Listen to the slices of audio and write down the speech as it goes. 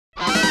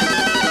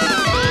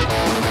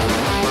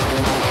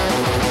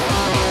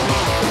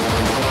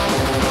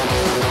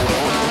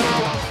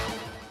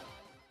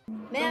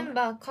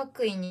が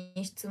各位に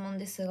質問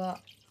ですが、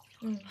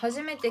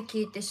初めて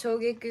聞いて衝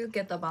撃受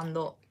けたバン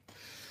ド。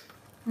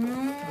めっ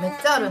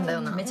ちゃあるんだ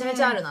よな。めちゃめ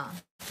ちゃあるな。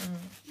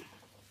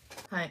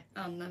はい。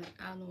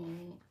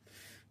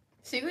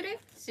しぐれ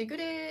ビ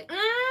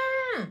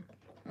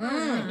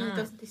ー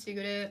トしてし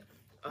ぐれ、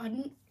あ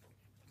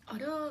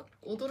れは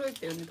驚い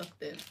たよね。だっ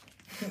て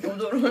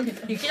驚い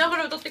た。弾きなが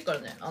ら歌ってっから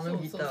ね、あの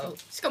ギター。そう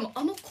しかも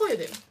あの声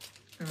だよ。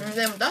で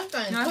も確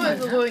かに声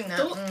すごいね。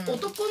男の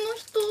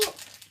人っ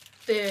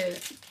て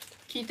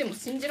聞いても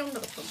信じらんなか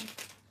っ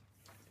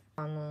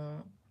た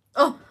の。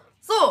あ、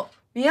そ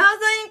う、We Are the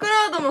In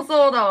Cloudも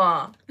そうだ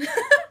わ。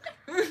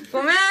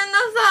ごめんな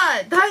さ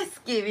い、大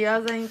好き We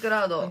Are the In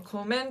Cloud。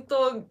コメン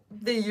ト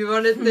で言わ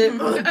れて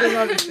バって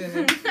なるって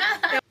ね。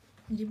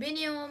リベ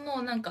リオンはも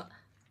うなんか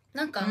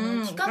聞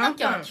かな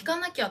き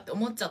ゃって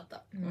思っちゃっ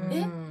た。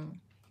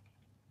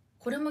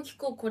これも聞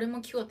こう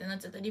ってなっ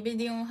ちゃった。リベ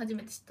リオンを初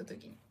めて知った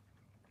時に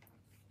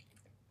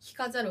聞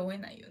かざるを得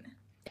ないよね。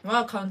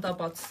カウンター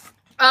パーツ。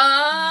ガ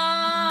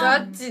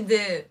ガチ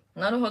で、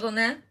なるほど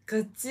ね。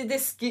ガチで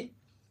好き。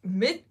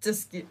めっちゃ好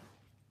き。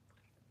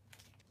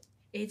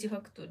エイジフ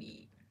ァクト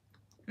リ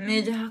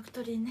メジャーファク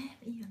トリーね、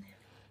いいよね。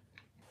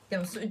で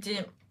もうち衝撃だ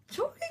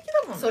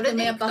もんね。それ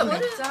ね、やっぱめっ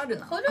ちゃある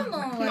な。ホルモ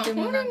ンはで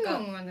もなん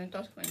か、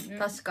確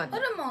かにホ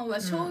ルモン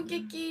は衝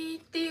撃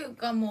っていう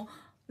か、も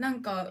うな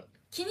んか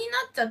気にな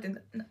っちゃって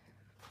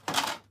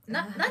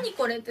何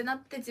これってな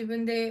って自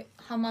分で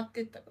ハマっ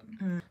てったか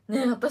らね。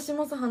え、私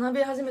もさ、花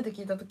火初めて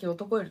聞いた時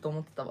男いると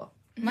思ってたわ。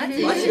マ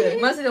ジマジ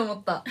で思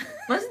った。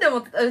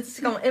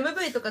しかも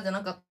MV とかじゃ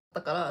なかっ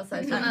たから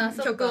最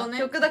初曲をね、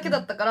曲だけだ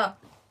ったから、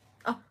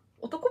あ、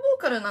男ボ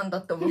ーカルなんだ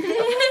って思って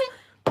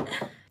た。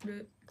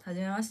初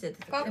めましてっ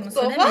て。でも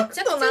それめちゃくち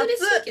ゃ嬉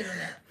しいけどね。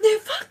ね、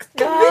ファク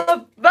トやば。好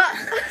き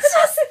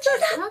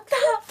だった。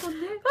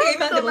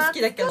今でも好き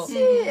だけど。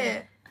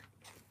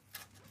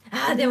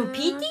でも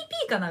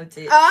PTP かな、うち。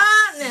ね、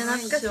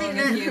懐かしい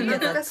ね。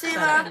懐かしい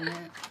わ。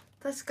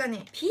確かに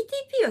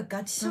PTP は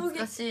ガチ衝懐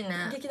かしいね。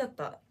撃だっ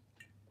た。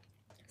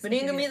ブ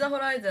リングミーザホ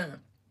ライズ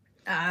ン。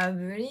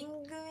ブリ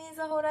ングミー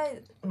ザホラ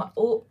イズン。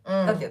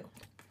だけど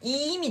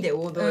いい意味で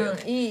王道よ。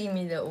いい意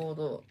味で王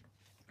道。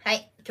は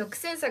い、曲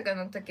制作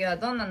の時は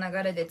どんな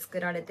流れで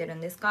作られてる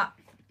んですか？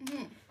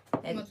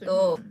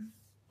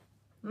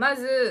ま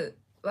ず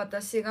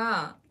私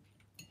が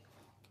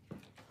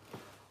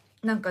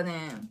なんか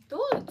ね、テ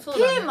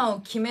ーマ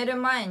を決める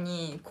前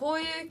にこ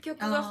ういう曲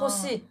が欲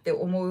しいって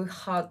思う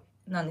派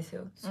なんです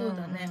よ。そう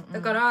だね。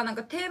だからなん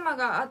かテーマ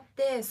があっ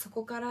てそ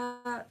こか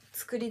ら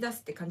作り出す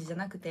って感じじゃ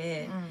なく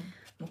て、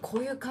もうこ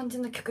ういう感じ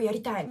の曲や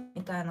りたい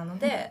みたいなの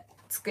で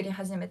作り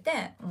始め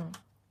て、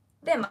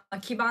で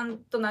基盤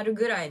となる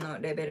ぐらい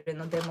のレベル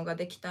のデモが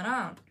できた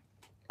ら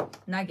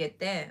投げ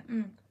て、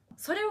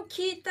それを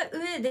聞いた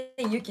上で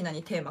ゆきな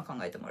にテーマ考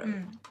えてもらう、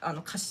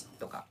歌詞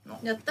とかの。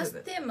私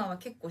テーマは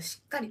結構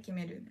しっかり決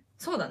める。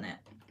そうだ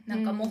ね。な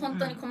んかもう本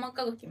当に細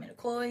かく決める。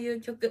こうい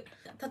う曲、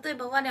例え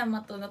ば我は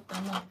まとだった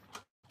らもう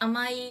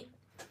甘い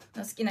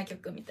の好きな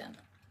曲みたいな。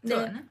で、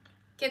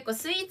結構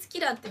スイーツキ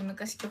ラーっていう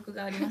昔曲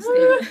がありまして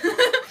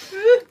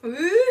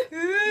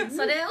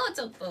それを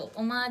ちょっと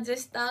オマージュ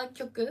した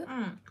曲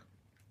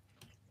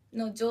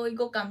の上位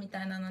互換み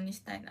たいなのに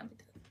したいなみ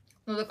たい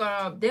な。だか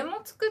らデ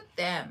モ作っ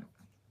て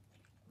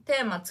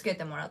テーマつけ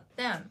てもらっ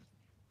て、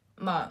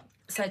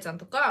さえちゃん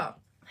とか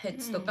ヘッ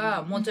ツと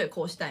かもうちょい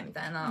こうしたいみ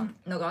たいな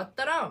のがあっ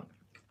たら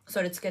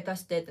それ付け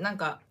足してって、なん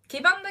か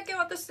基盤だけ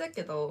私だ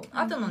けど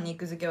後の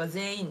肉付けは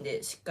全員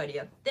でしっかり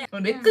やって、レ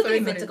ック的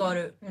にめっちゃ変わ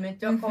る。めっ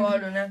ちゃ変わ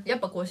るね。やっ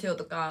ぱこうしよう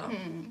とか、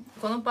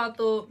このパー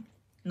ト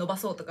伸ば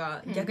そうと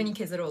か、逆に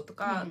削ろうと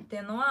かってい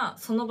うのは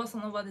その場そ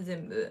の場で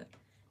全部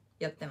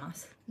やってま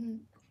す。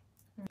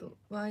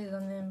ワイド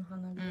ネーム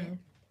花火。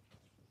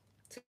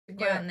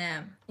次は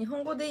ね、日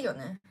本語でいいよ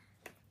ね。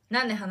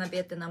なんで花火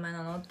って名前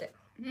なのって。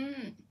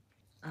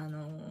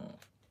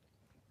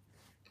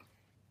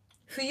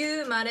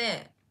冬生ま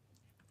れ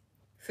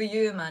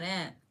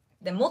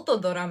で、元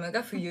ドラム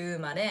が冬生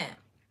まれ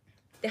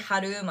で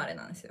春生まれ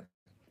なんですよ。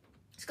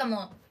しか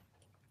も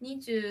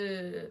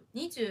4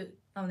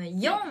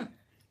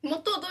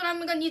元ドラ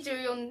ムが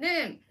24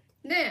で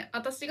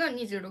私が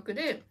26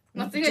で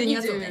松井が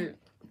27。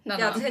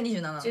私が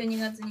27。12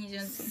月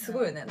27。す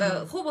ごいよね。だか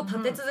らほぼ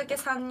立て続け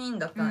3人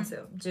だったんです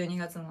よ、12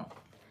月の。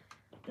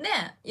で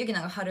ゆき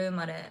なが春生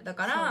まれだ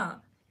か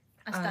ら、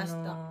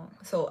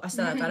そう明日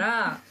だか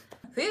ら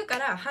冬か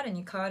ら春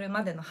に変わる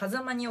までの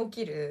狭間に起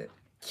きる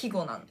季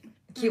語なん。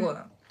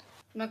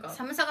なんか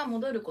寒さが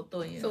戻ること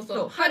を言う。そ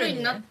う春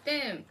になっ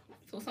て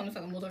寒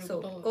さが戻ること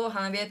をこう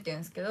花火って言う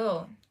んですけ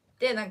ど、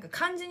でなんか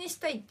漢字にし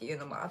たいっていう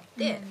のもあっ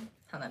て、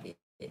花火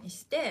に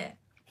して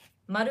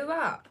丸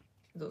は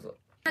どうぞ。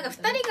なんか2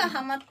人が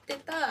ハマって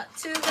た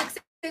中学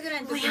生ぐら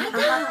いの時にハマ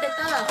ってた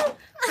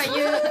俳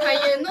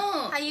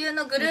優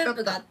のグルー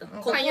プがあった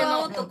の。ココア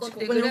男っ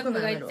ていうグループ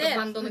がいて、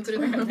バンドのグル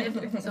ープがい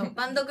て、そう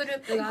バンドグル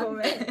ープがあっ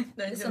て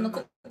その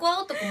ココ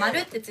ア男丸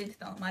ってついて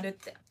たの。丸っ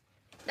て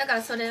だか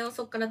らそれを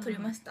そっから取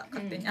りました、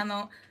勝手に。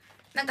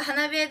なんか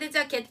花火でじ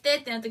ゃあ決定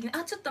ってなった時に、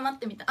あちょっと待っ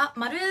てみたいな、あ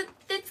丸っ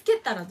てつけ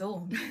たら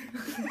どう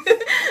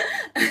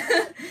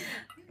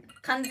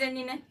完全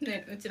にね、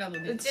うちらの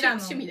うちらの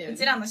趣味だよね。う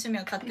ちらの趣味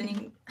を勝手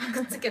に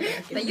くっつけただ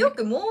けでよ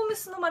くモーム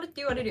スの丸って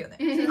言われるよね。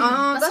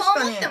ああ、そう確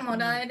かに。思っても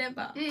らえれ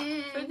ば、そ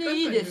れで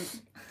いいで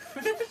す。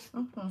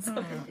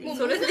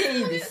それで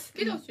いいです。好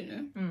きだし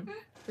ね。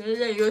それ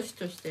でよし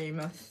としてい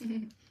ます。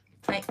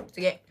はい、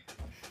次。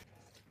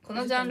こ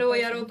のジャンルを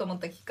やろうと思っ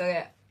たきっか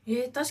け。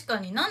確か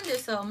になんで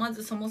さ、ま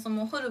ずそもそ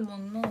もホルモ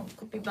ンの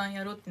コピー版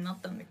やろうってなっ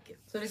たんだっけ。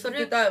それ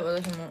聞きたい、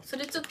私も。そ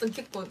れちょっと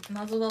結構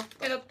謎だっ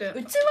た。だってうち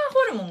は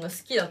ホルモンが好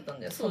きだったん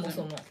だよ、そも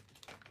そも。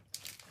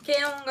軽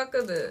音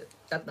楽部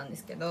だったんで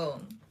すけ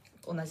ど、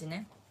同じ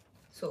ね。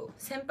そう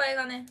先輩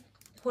がね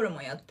ホルモ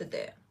ンやって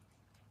て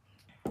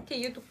って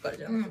いうとこから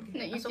じゃなくて、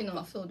ね、ゆきの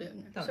はそうだよ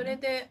ね。それ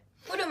で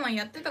ホルモン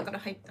やってたから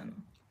入ったの。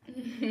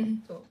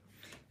そ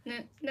う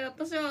ね、で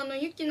私は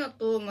ゆきな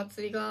とま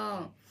つり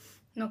が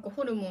なんか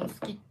ホルモン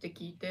好きって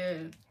聞い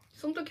て、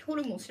その時ホ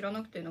ルモン知ら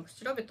なくてなんか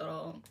調べたら、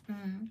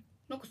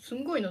なんかす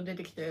んごいの出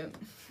てきて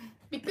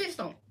びっくりし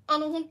たの。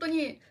本当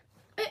に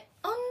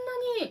あん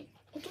なに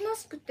おとな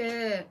しく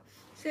て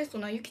清楚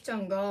なゆきちゃ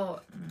んが、こ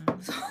ん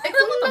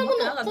なも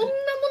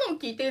のを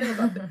聞いているの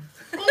かって、こん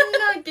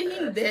な下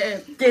品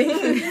で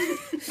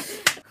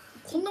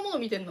こんなもの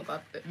見てんのか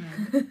って、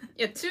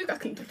いや中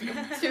学の時中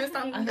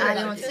3ぐらい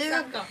でも中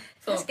学か。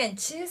確かに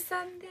中3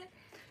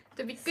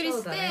でびっくり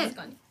して、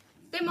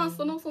でまあ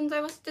その存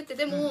在は知ってて、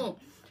でも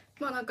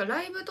まあなんか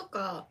ライブと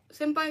か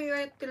先輩が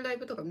やってるライ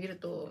ブとか見る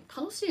と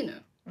楽しいのよ。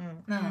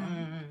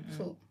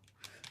そう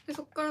で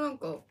そっからなん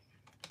か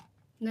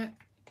ね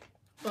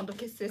バンド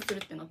結成する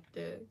ってなっ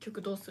て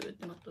曲どうするっ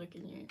てなった時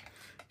に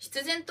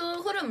必然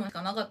とホルモンし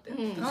かなかったよ。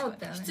なかっ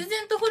たよね。必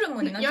然とホル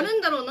モンにやるん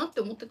だろうなっ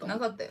て思ってたの。な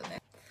かったよ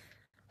ね。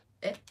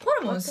ホ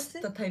ルモン知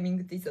ったタイミン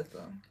グっていつだった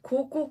の？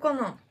高校か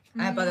な。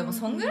やっぱでも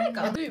そんぐらい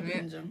か。メ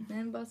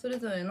ンバーそれ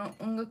ぞれの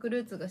音楽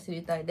ルーツが知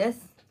りたいです。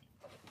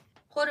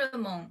ホル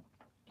モン、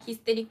ヒ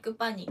ステリック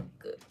パニッ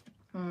ク、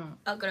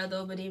アクラ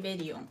ド・オブ・リベ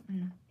リオン、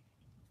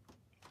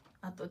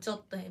あとちょ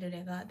っとヘル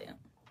レガーデン。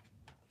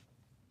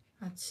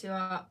私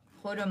は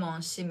ホルモ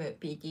ン、シム、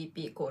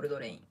PTP、コールド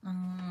レイン。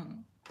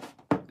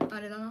あ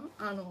れだな、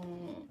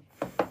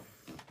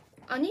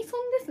アニソ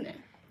ンですね。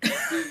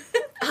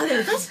で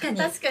も確かに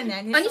確かに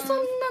アニソン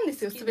なんで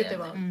すよ、すべて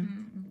は。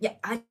いや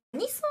アニ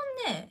ソ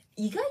ンね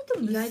意外と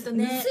む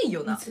ずい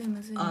よな。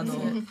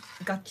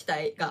楽器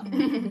隊が。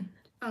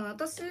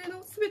私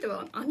のすべて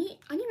はアニ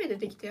メで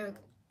できて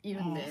い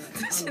るんで。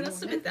私の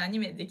すべてアニ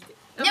メでできて。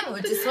でも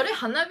うちそれ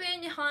花火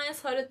に反映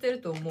されて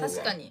ると思うわ。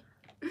確かに。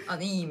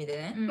いい意味で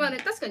ね。まあね、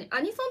確かにア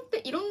ニソンっ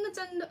ていろんなジ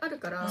ャンルある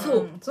から、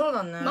そう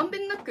だね。まんべ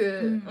んな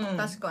く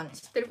確かに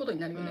知ってることに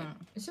なるよね。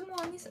うちも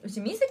うち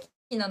水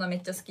木奈々め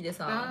っちゃ好きで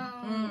さ。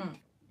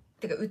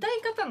てか歌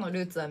い方の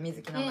ルーツは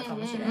水木奈々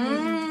かもしれない。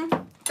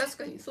確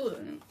かにそうだ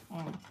よね。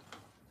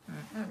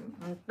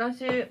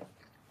私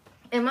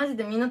マジ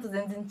でみんなと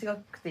全然違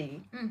くてい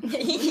い？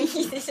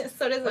いいでしょ、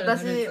それぞれのル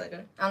ーツだ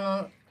か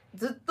ら。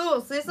ずっ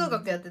と吹奏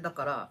楽やってた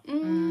から、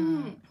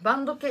バ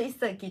ンド系一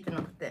切聞いて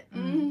なくて、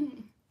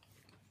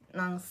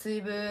なんか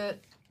水部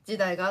時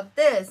代があっ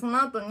て、そ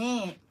の後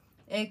に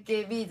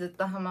AKB ずっ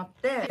とハマっ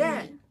て、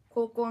で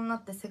高校にな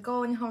ってセカオ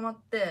ワにハマっ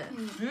て、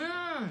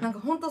なんか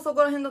ほんとそ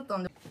こら辺だった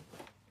んで、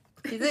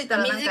気づいた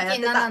らなんかやってた。水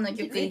木奈々の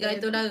曲意外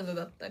とラウド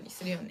だったり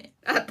するよね。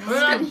確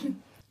かに。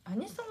ア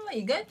ニソンは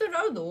意外と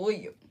ラウド多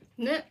いよ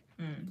ね。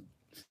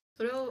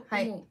それを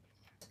もう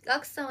ガ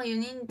クさんは4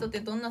人にとっ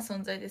てどんな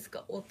存在です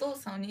か？お父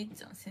さん、お兄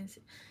ちゃん、先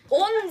生。恩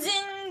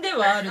人で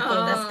はあると思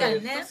う。確か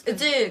にね。う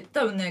ち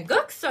多分ね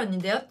ガクさんに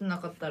出会ってな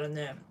かったら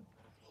ね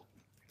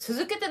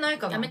続けてない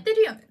かな。やめて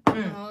るよね。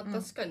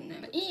確かに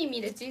ね、いい意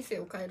味で人生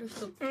を変える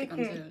人って感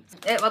じ。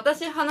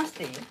私話し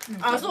ていい？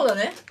そうだ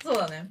ね、そう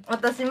だね。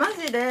私マ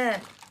ジで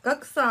ガ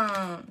クさ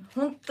ん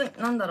本当に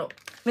なんだろ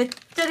う、めっ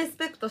ちゃリス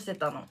ペクトして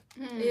たの。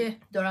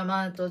ドラ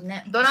マーと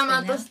ね。ドラマ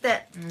ーとし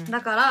て、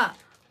だから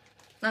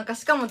なんか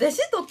しかも弟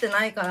子取って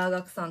ないから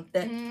ガクさんっ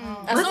て、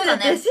マジで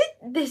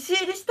弟子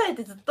入りしたいっ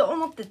てずっと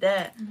思って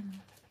て、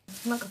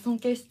なんか尊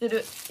敬して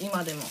る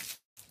今でも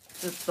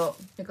ずっと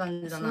って感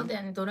じだな。そうだ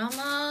よね、ドラ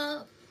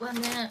マは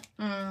ね、やっ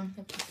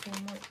ぱそう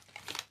思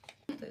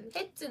う。ヘ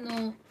ッツ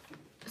の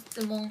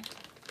質問。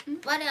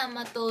我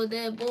甘党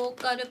でボ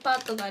ーカルパ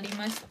ートがあり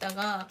ました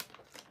が、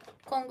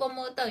今後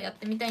も歌をやっ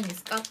てみたいんで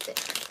すかって。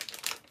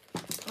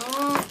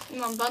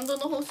今バンド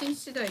の方針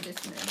次第で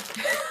すね。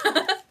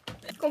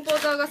コンポ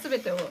ーザーが全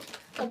てを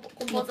コ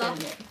ンポーザー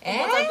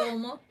どう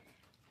思う？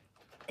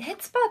ヘッ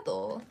ツパー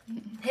ト？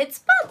ヘッ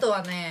ツパート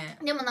はね、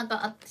でもなん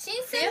か新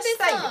鮮で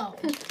さ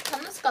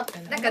楽しかった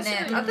よね。なんか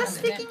ね、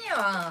私的に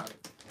は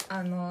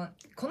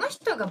この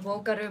人がボ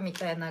ーカルみ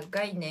たいな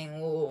概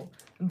念を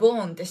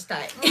ボーンってし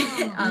たい。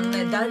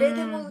誰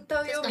でも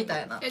歌うよみた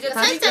いな。じゃ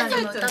あさいちゃんに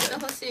も歌って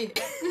ほしい。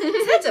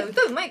さいちゃん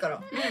歌うまいから。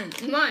う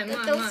まい。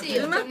歌ってほしい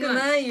よ。うまく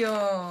ない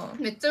よ。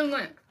めっちゃう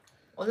まい。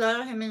お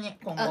楽しみに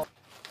今後。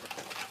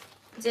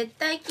絶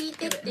対聴い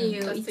てってい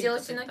う一押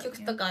しの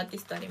曲とかアーティ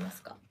ストありま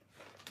すか？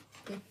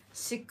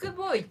シック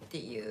ボーイって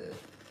いう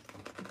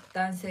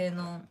男性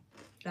の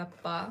ラッ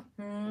パ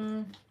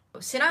ー。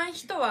知らん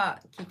人は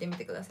聞いてみ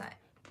てください。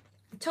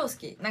超好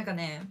き。なんか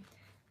ね、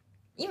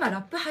今ラ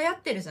ップ流行っ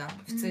てるじゃん、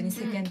普通に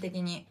世間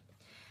的に。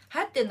流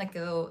行ってんだけ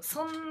ど、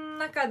その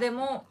中で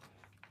も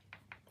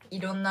い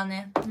ろんな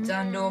ねジ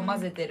ャンルを混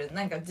ぜてる、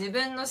なんか自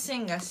分の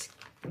芯が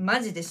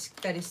マジでし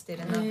っかりして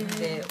るなっ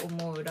て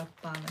思うラッ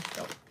パーの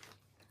人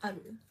あ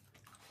る？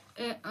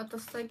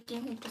私最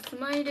近ほんとス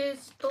マイレー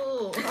ジ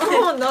と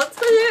懐かしい。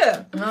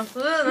何そ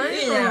の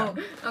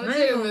チ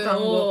ーム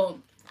を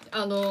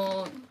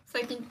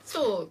最近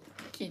超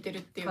聴いてる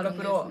っていう感じ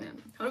ですね。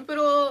ハロプ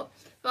ロ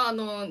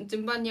は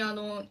順番に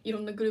いろ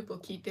んなグループを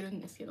聴いてるん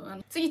ですけど、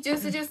次ジュ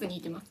ースに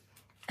行きます。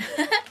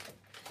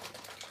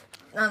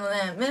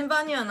メンバ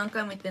ーには何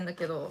回も言ってんだ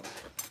けど、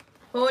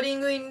フォーリン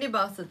グインリ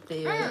バースって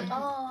いう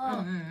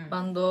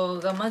バンド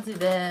がマジ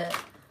で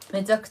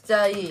めちゃくち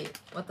ゃいい。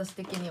私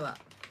的には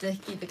ぜひ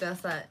聴いてくだ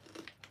さい。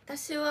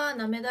私は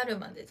なめだる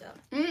までじゃあ。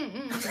待っ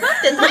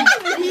て何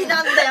無理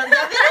なんだよ。やめろ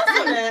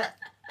それ。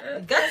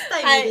ガチ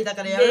対無理だ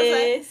からやめ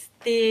なさ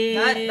い。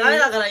ダメ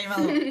だから今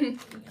の。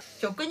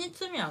曲に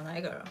罪はな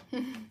いから。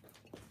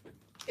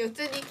普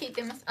通に聞い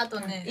てます。あと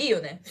ね、いいよ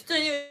ね。普通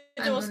にう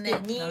ちも好き。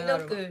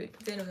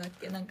260だっ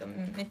け、なんか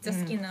めっちゃ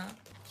好きな。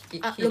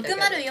あ、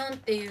604っ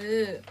て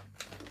いう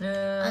ア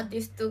ーテ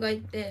ィストがい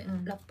て、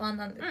ラッパー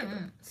なんだけど、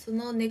そ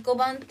の猫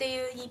版ってい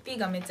う EP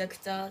がめちゃく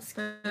ちゃ好き。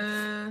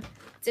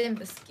全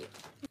部好き。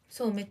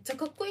そうめっちゃ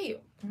かっこいいよ。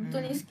本当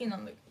に好きな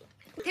んだけ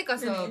ど。てか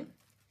さ、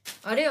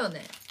あれよ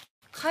ね。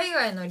海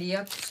外のリ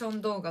アクショ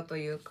ン動画と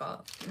いう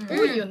か、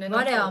多いよね。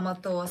我あま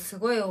とはす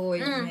ごい多い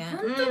ね。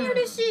本当に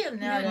嬉しいよ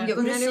ね。あれ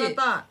嬉しい。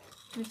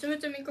めちゃめ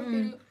ちゃ見かけ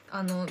る。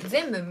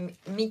全部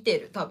見て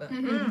る多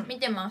分。見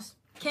てます。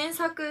検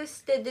索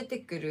して出て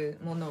くる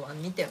ものは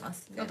見てま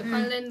す。あと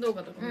関連動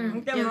画とかも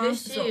見てます。嬉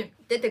しい。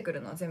出てく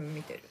るのは全部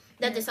見てる。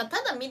だってさ、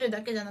ただ見る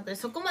だけじゃなくて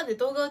そこまで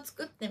動画を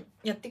作って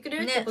やってくれ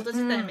るってこと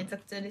自体めちゃ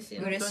くちゃ嬉しい。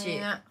嬉し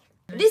い。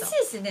嬉し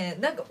いしね、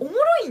なんかおもろ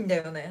いんだ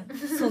よね。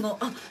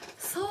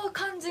そう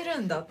感じる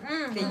んだっ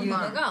ていう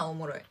のがお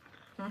もろ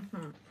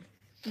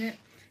い。ね。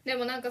で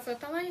もなんかさ、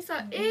たまに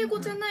さ、英語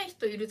じゃない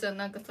人いるじゃん。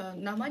なんかさ、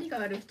訛り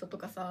がある人と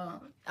かさ、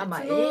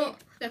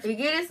イ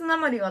ギリス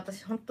訛りは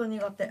私本当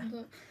苦手。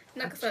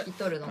なんかさ、聞き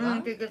取るのが、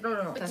う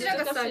ちら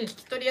がさ聞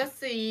き取りや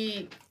す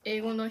い英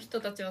語の人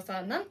たちは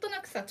さ、なんとな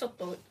くさちょっ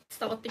と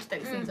伝わってきた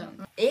りするじゃ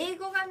ん。英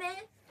語が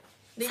ね、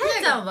さ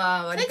やちゃん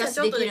はわりかし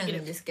でき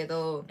るんですけ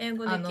ど、4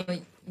分の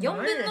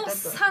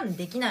3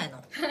できない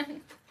の。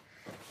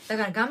だ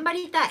から頑張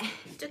りたい。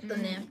ちょっと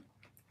ね。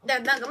な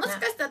んかもし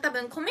かしたら多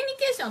分コミュニ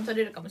ケーション取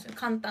れるかもしれない。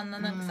簡単な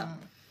なんかさ。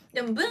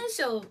でも文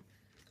章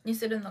に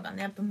するのが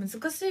ね、やっぱ難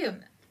しいよ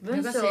ね。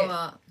文章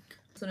は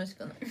それし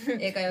かない。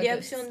英会話リア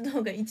クション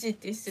動画1位っ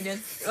てしてるや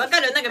つ。わか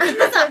る？なんかみん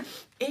なさ、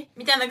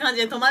みたいな感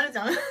じで止まるじ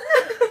ゃん。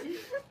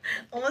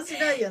面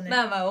白いよね。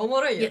まあまあおも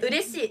ろいよ。いや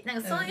嬉しい。な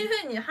んかそういう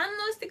風に反応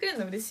してくれる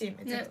の嬉しい。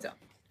めちゃくちゃ。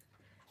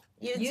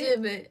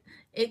YouTube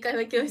英会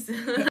話教室。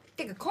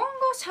てか今後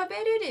喋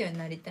れるように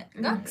なりたい。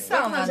ガク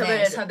さんは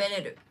ね喋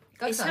れる。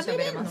ガクさん喋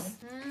れます。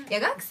いや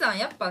ガクさん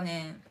やっぱ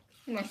ね、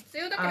必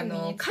要だけ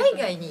ど海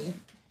外に行っ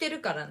てる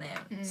からね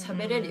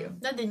喋れるよ。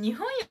だって日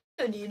本よ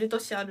りいる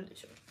年あるで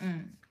しょ。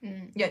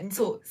いや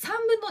そう3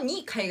分の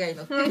2海外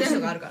の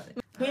人があるからね。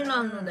フィン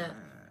ランドで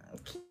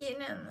切れ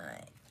な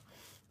い。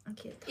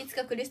いつ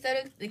かクリスタ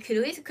ル何？い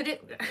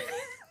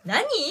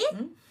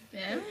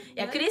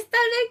やクリスタ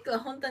ルレイクは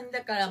本当に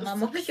だからまあ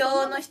目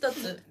標の一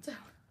つ。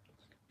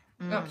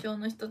目標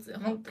の一つよ。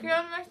目標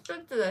の一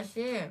つだ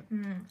し、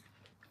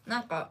な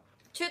んか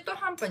中途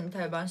半端に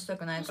対バンした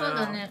くないから。そう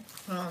だね。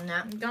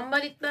頑張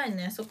りたい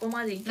ね。そこ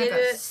までいけ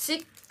る。しっ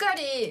か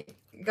り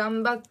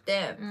頑張っ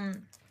て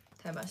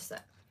対バンした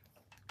い。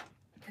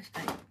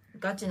確かに。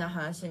ガチな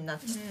話になっ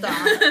ちゃった。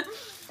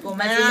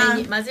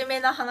真面目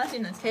な話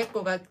になっちゃった。結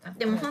構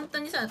でも本当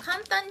にさ、簡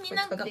単に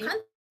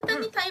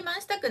対バ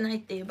ンしたくない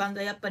っていうバンド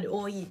はやっぱり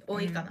多い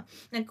かな。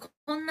なんか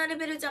こんなレ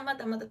ベルじゃま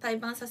だまだ対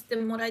バンさせて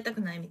もらいた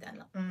くないみたい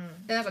な。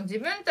でなんか自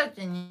分た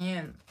ちに誇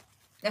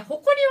りは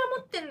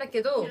持ってんだ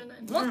けど、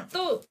もっ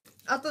と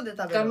後で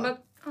頑張っ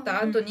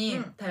た後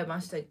に対バ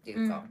ンしたいって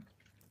いうか。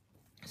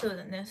そう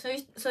だね。そうい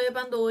う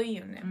バンド多い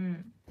よね。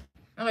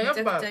なんかやっ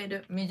ぱ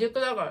未熟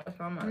だから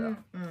さまだ。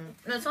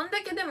そんだ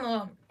けで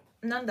も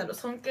なんだろう、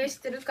尊敬し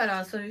てるか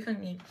らそういう風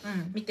に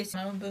見てし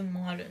まう分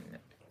もあるんだ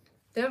よ。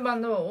そういうバ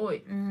ンドは多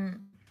い。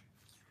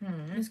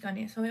確か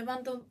にそういうバ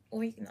ンド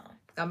多いな。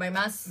頑張り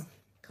ます。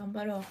頑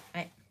張ろう。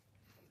はい。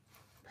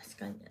確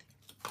かにね。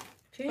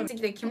雰囲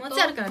気で気持ち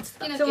悪くなっち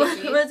ゃった。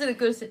マジで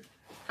苦しい。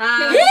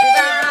Happy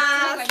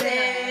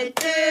birthday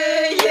to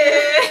you.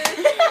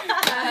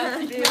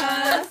 Happy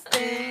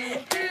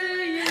birthday to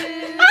you.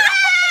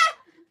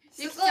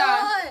 ゆきちゃ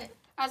ん、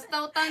明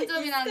日お誕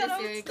生日なんですよ、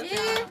ゆきちゃん。おめ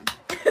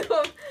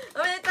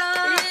でと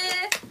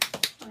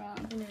う。ほら、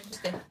し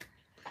て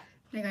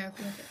目がよ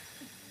く見て。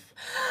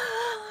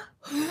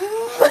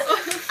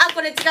あ、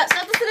これ違う。シャー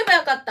トすれば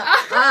よかった。あ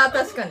あ、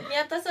確かに。見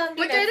渡